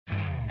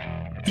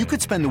You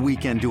could spend the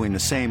weekend doing the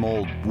same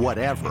old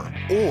whatever,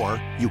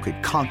 or you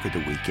could conquer the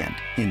weekend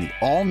in the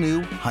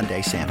all-new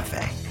Hyundai Santa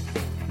Fe.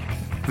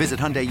 Visit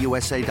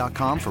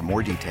HyundaiUSA.com for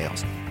more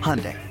details.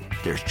 Hyundai,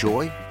 there's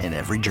joy in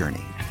every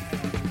journey.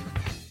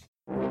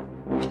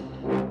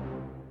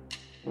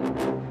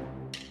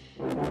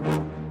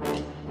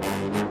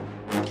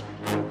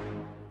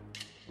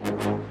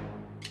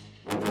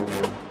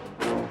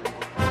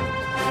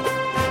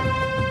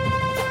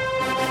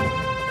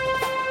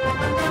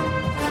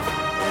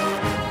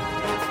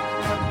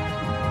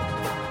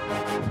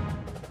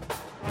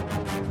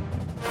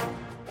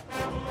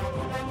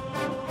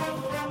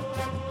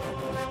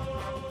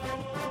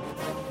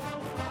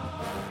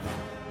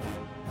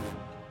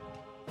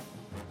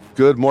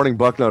 Good morning,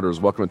 Bucknutters.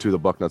 Welcome to the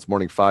Bucknuts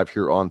Morning Five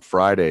here on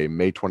Friday,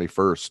 May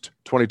 21st,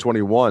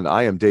 2021.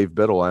 I am Dave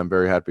Biddle. I am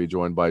very happy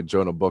joined by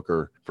Jonah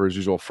Booker for his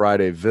usual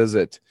Friday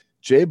visit.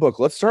 J-Book,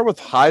 let's start with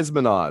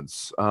Heisman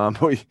odds.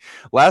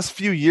 Last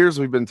few years,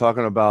 we've been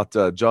talking about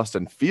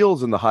Justin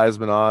Fields and the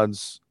Heisman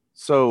odds.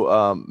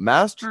 So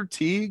Master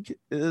Teague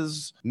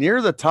is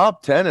near the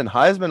top 10 in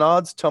Heisman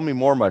odds. Tell me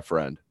more, my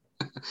friend.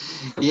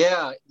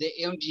 Yeah, the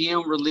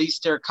MGM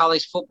released their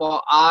college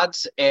football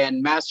odds,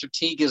 and Master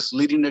Teague is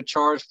leading the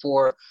charge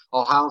for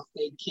Ohio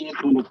State kids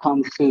when it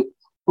comes to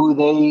who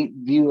they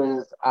view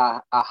as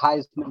a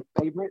Heisman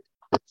favorite.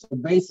 So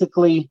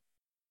basically,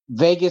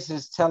 Vegas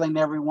is telling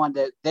everyone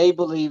that they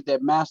believe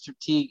that Master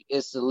Teague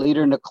is the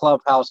leader in the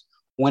clubhouse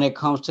when it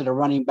comes to the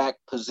running back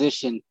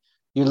position.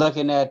 You're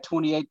looking at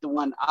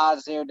 28-1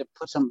 odds there that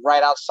puts him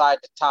right outside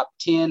the top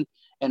 10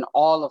 in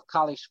all of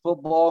college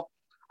football.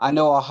 I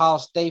know Ohio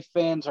State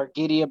fans are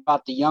giddy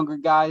about the younger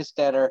guys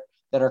that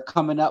are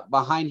coming up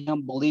behind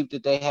him, believe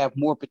that they have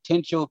more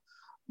potential.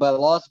 But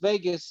Las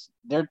Vegas,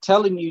 they're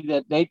telling you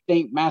that they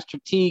think Master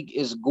Teague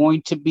is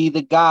going to be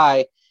the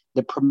guy,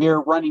 the premier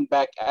running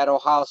back at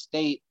Ohio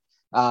State,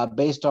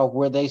 based off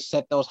where they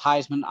set those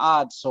Heisman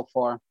odds so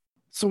far.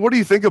 So what do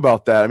you think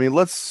about that? I mean,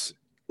 let's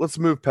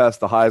move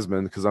past the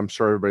Heisman, because I'm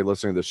sure everybody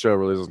listening to the show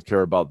really doesn't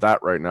care about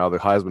that right now, the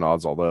Heisman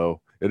odds,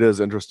 although it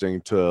is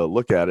interesting to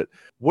look at it.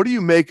 What do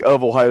you make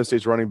of Ohio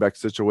State's running back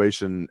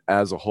situation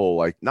as a whole?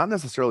 Like, not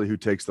necessarily who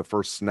takes the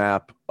first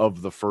snap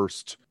of the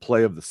first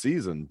play of the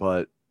season,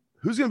 but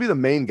who's going to be the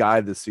main guy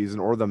this season,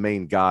 or the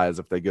main guys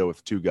if they go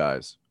with two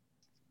guys?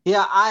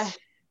 Yeah,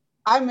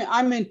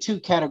 I'm in two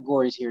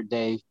categories here,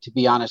 Dave, to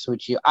be honest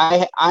with you.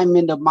 I'm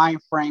in the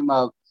mind frame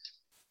of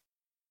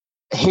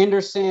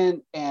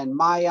Henderson and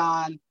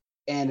Mayan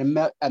and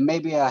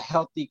maybe a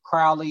healthy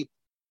Crowley.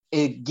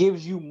 It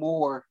gives you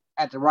more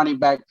at the running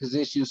back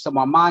position. So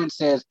my mind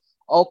says,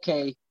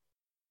 okay,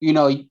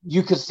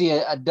 you could see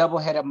a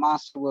double-headed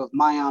monster with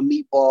Mayan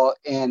Meatball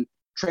and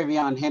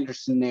TreVeyon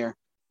Henderson there,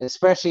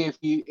 especially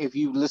if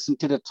you listen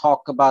to the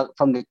talk about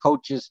from the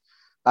coaches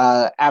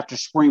after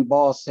spring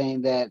ball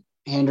saying that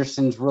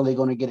Henderson's really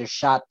going to get a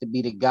shot to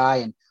be the guy,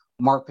 and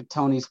Mark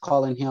Pantoni's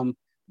calling him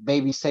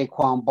baby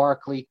Saquon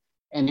Barkley.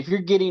 And if you're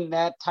getting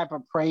that type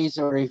of praise,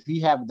 or if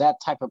you have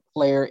that type of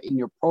player in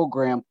your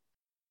program,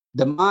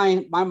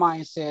 my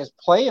mind says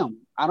play him.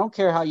 I don't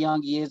care how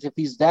young he is. If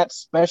he's that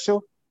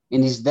special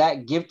and he's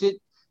that gifted,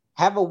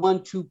 have a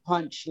 1-2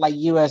 punch like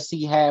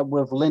USC had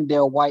with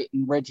Lindell White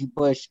and Reggie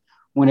Bush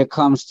when it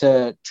comes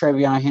to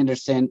TreVeyon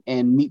Henderson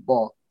and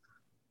Meatball.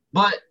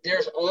 But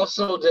there's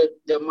also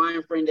the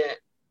mind frame that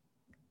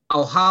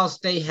Ohio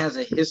State has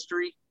a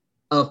history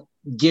of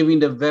giving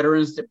the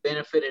veterans the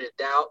benefit of the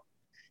doubt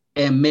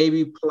and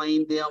maybe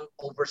playing them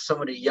over some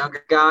of the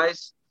younger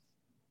guys.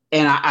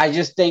 And I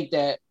just think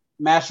that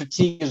Master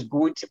Teague is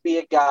going to be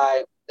a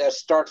guy that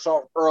starts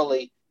off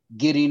early,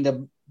 getting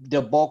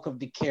the bulk of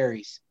the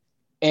carries.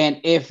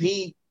 And if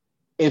he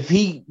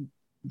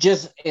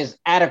just is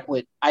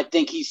adequate, I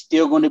think he's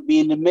still going to be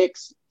in the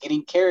mix,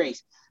 getting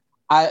carries.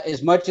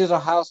 As much as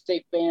Ohio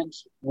State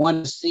fans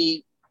want to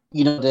see,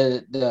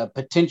 the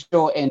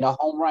potential and the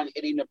home run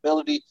hitting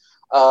ability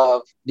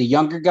of the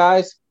younger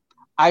guys,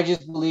 I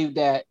just believe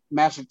that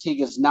Master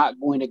Teague is not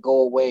going to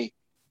go away.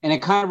 And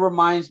it kind of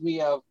reminds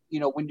me of,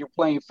 when you're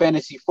playing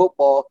fantasy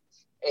football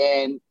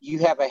and you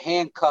have a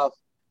handcuff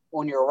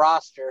on your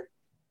roster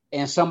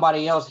and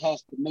somebody else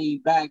has the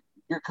main back,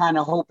 you're kind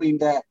of hoping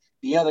that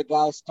the other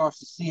guy starts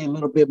to see a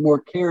little bit more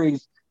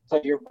carries, so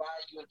your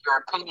value and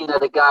your opinion of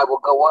the guy will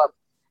go up.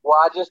 Well,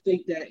 I just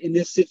think that in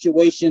this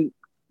situation,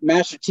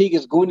 Master Teague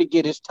is going to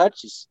get his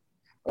touches.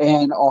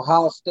 And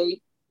Ohio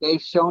State,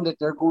 they've shown that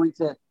they're going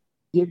to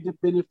give the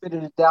benefit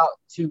of the doubt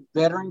to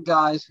veteran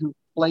guys who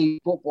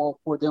played football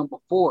for them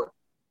before.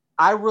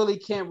 I really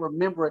can't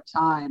remember a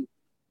time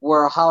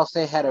where Ohio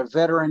State had a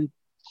veteran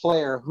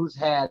player who's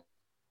had,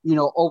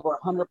 over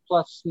 100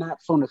 plus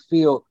snaps on the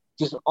field,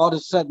 just all of a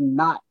sudden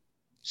not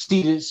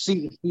see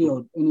the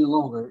field any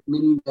longer,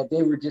 meaning that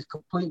they were just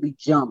completely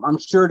jumped. I'm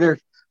sure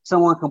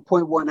someone can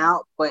point one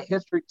out, but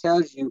history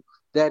tells you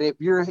that if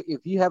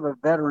you have a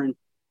veteran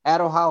at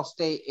Ohio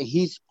State and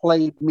he's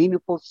played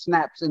meaningful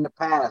snaps in the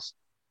past,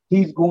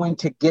 he's going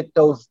to get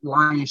those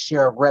lion's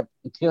share of reps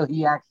until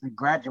he actually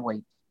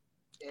graduates.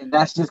 And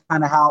that's just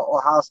kind of how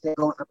Ohio State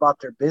goes about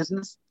their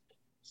business.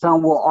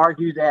 Some will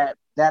argue that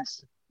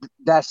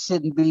that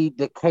shouldn't be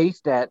the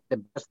case, that the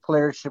best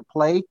players should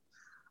play.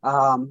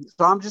 So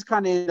I'm just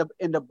kind of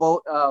in the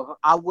boat of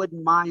I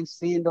wouldn't mind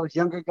seeing those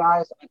younger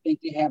guys. I think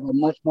they have a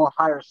much more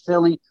higher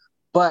ceiling,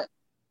 but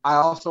I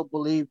also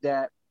believe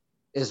that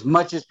as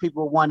much as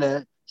people want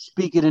to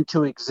speak it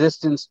into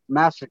existence,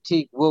 Master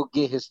Teague will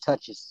get his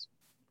touches.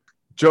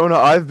 Jonah,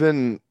 I've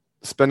been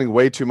spending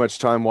way too much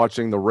time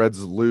watching the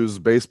Reds lose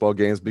baseball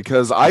games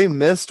because I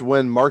missed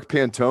when Mark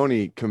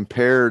Pantoni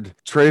compared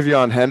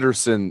TreVeyon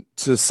Henderson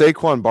to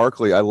Saquon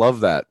Barkley. I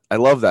love that.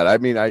 I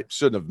mean, I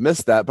shouldn't have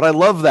missed that, but I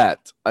love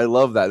that.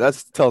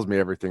 That tells me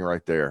everything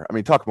right there. I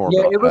mean, talk more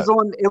about that.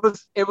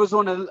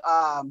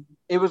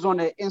 It was on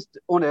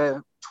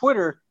a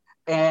Twitter,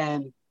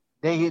 and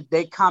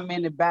they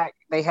commented back.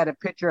 They had a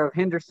picture of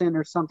Henderson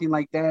or something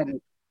like that,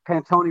 and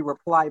Pantoni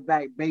replied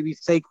back, "Baby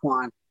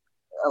Saquon,"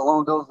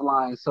 along those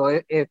lines. So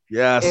if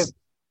Pantoni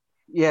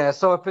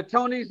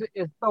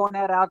is throwing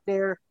that out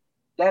there,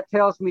 that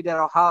tells me that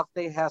Ohio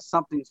State has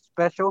something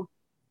special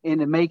in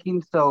the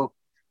making. So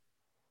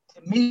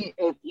to me,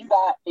 if you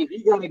got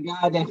a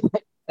guy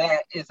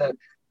that is a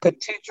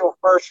potential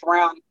first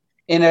round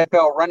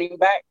NFL running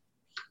back,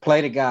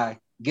 play the guy,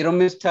 get him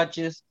his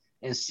touches,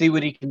 and see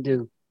what he can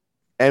do.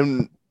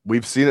 And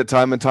we've seen it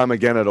time and time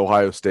again at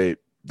Ohio State.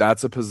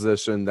 That's a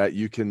position that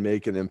you can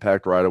make an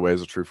impact right away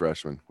as a true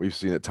freshman. We've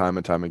seen it time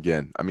and time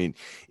again. I mean,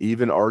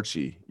 even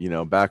Archie,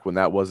 back when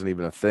that wasn't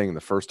even a thing,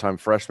 the first time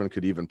freshmen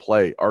could even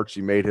play,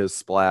 Archie made his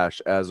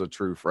splash as a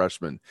true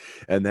freshman.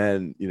 And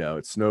then,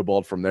 it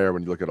snowballed from there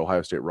when you look at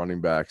Ohio State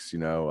running backs,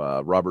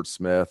 Robert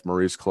Smith,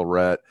 Maurice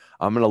Clarett.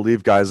 I'm going to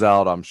leave guys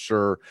out, I'm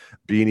sure.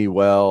 Beanie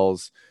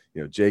Wells,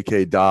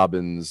 J.K.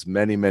 Dobbins,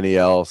 many, many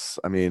else.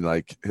 I mean,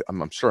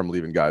 I'm sure I'm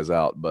leaving guys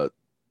out, but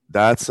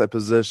that's a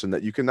position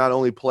that you can not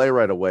only play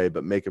right away,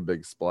 but make a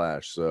big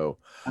splash. So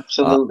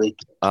absolutely,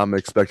 I'm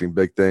expecting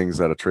big things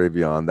out of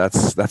TreVeyon.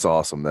 That's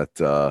awesome that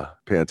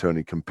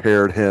Pantoni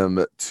compared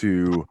him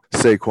to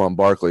Saquon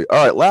Barkley.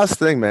 All right, last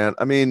thing, man.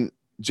 I mean,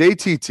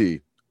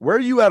 JTT, where are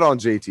you at on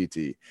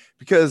JTT?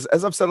 Because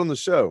as I've said on the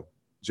show,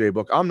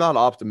 J-Book, I'm not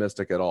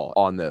optimistic at all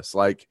on this.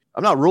 I'm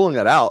not ruling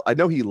it out. I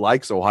know he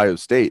likes Ohio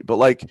State, but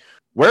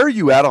where are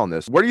you at on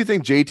this? Where do you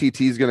think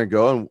JTT is going to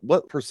go, and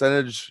what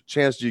percentage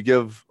chance do you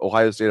give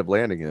Ohio State of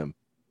landing him?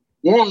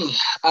 Yeah,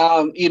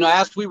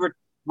 as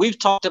we've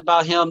talked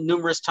about him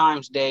numerous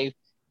times, Dave,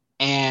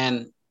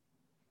 and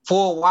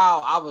for a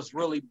while I was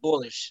really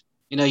bullish.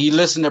 You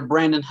listen to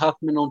Brandon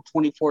Huffman on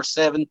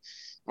 24/7,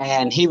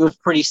 and he was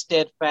pretty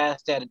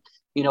steadfast that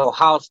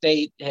Ohio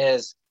State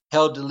has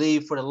held the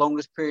lead for the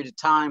longest period of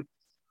time.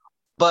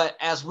 But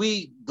as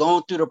we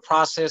gone through the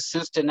process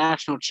since the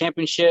national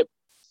championship,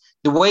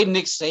 the way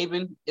Nick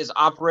Saban is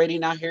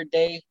operating out here,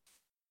 Dave,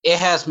 it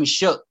has me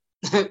shook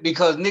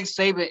because Nick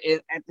Saban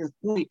is at this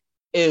point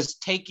is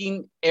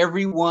taking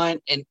everyone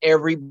and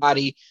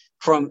everybody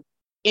from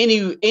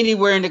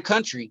anywhere in the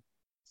country,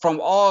 from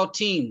all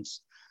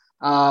teams.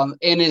 And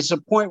it's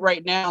a point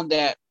right now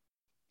that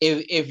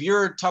if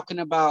you're talking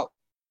about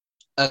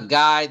a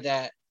guy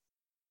that,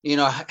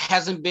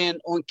 hasn't been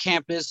on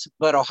campus,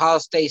 but Ohio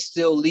State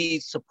still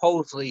leads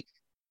supposedly,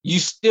 you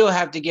still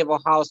have to give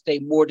Ohio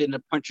State more than a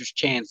puncher's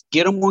chance.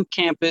 Get them on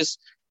campus,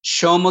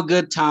 show them a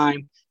good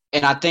time,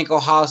 and I think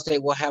Ohio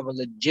State will have a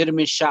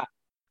legitimate shot.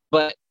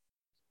 But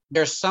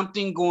there's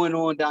something going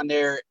on down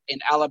there in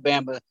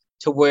Alabama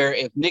to where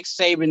if Nick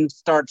Saban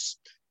starts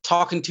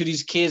talking to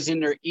these kids in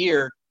their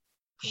ear,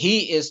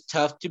 he is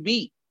tough to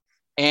beat.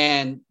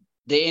 And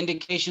the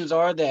indications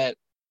are that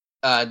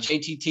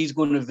JTT is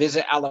going to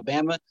visit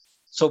Alabama.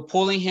 So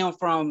pulling him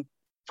from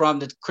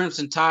the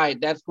Crimson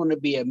Tide, that's going to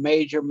be a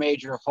major,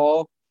 major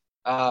haul.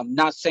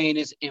 Not saying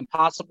it's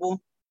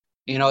impossible.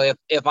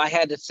 If I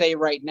had to say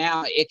right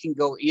now, it can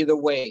go either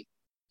way.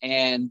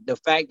 And the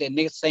fact that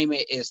Nick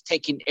Saban is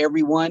taking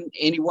anyone,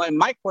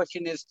 my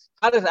question is,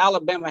 how does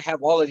Alabama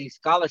have all of these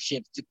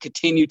scholarships to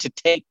continue to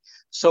take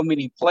so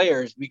many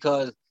players?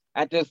 Because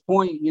at this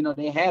point,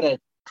 they had a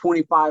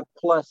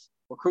 25-plus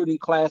recruiting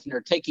class, and they're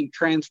taking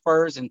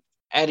transfers and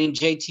adding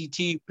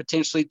JTT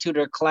potentially to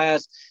their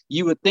class.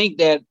 You would think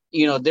that,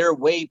 they're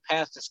way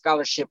past the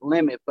scholarship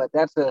limit, but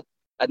that's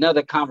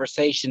another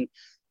conversation.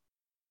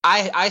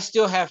 I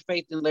still have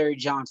faith in Larry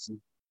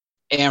Johnson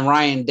and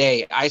Ryan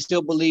Day. I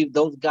still believe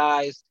those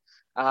guys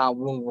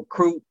will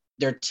recruit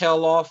their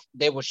tail off.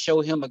 They will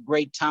show him a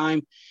great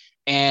time.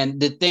 And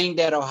the thing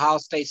that Ohio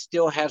State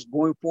still has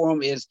going for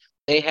them is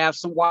they have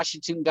some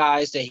Washington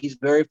guys that he's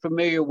very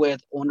familiar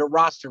with on the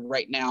roster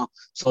right now.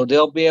 So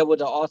they'll be able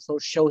to also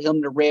show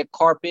him the red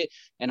carpet.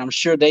 And I'm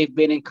sure they've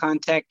been in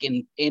contact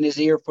in his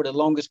ear for the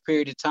longest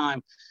period of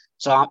time.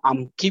 So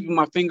I'm keeping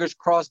my fingers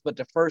crossed, but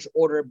the first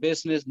order of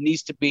business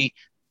needs to be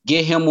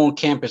get him on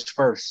campus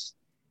first.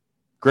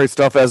 Great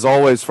stuff, as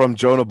always, from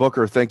Jonah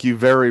Booker. Thank you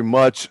very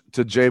much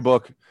to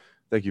J-Book.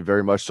 Thank you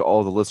very much to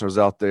all the listeners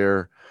out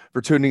there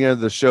for tuning into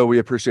the show. We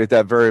appreciate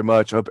that very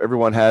much. I hope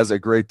everyone has a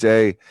great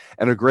day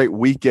and a great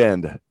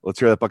weekend. Let's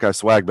hear that Buckeye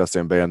swag, best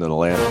damn band in the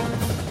land.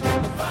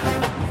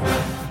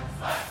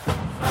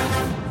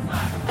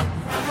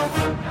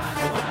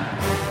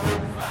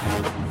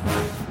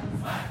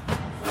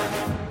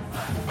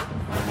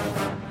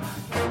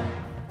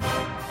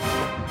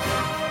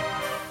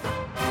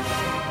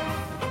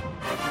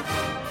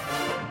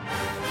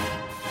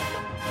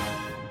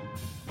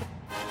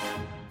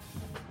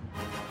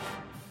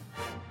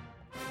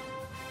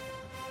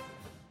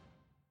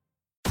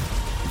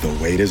 The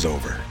wait is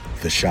over.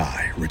 The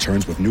Chi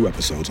returns with new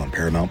episodes on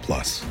Paramount+.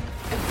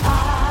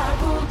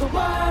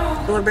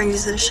 What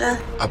brings you to the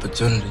Chi?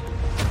 Opportunity.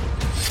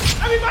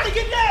 Everybody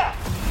get down!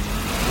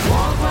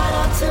 Walk right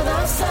up to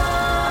the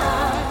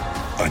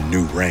side. A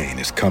new reign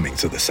is coming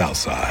to the South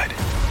Side.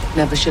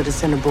 Never should have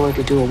sent a boy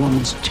to do a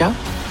woman's job.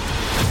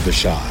 The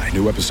Chi.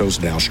 New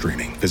episodes now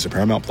streaming. Visit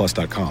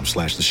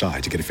ParamountPlus.com/The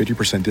Chi to get a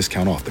 50%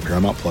 discount off the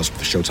Paramount Plus with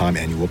the Showtime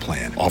annual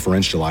plan. Offer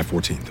ends July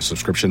 14th. The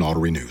subscription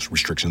auto-renews.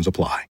 Restrictions apply.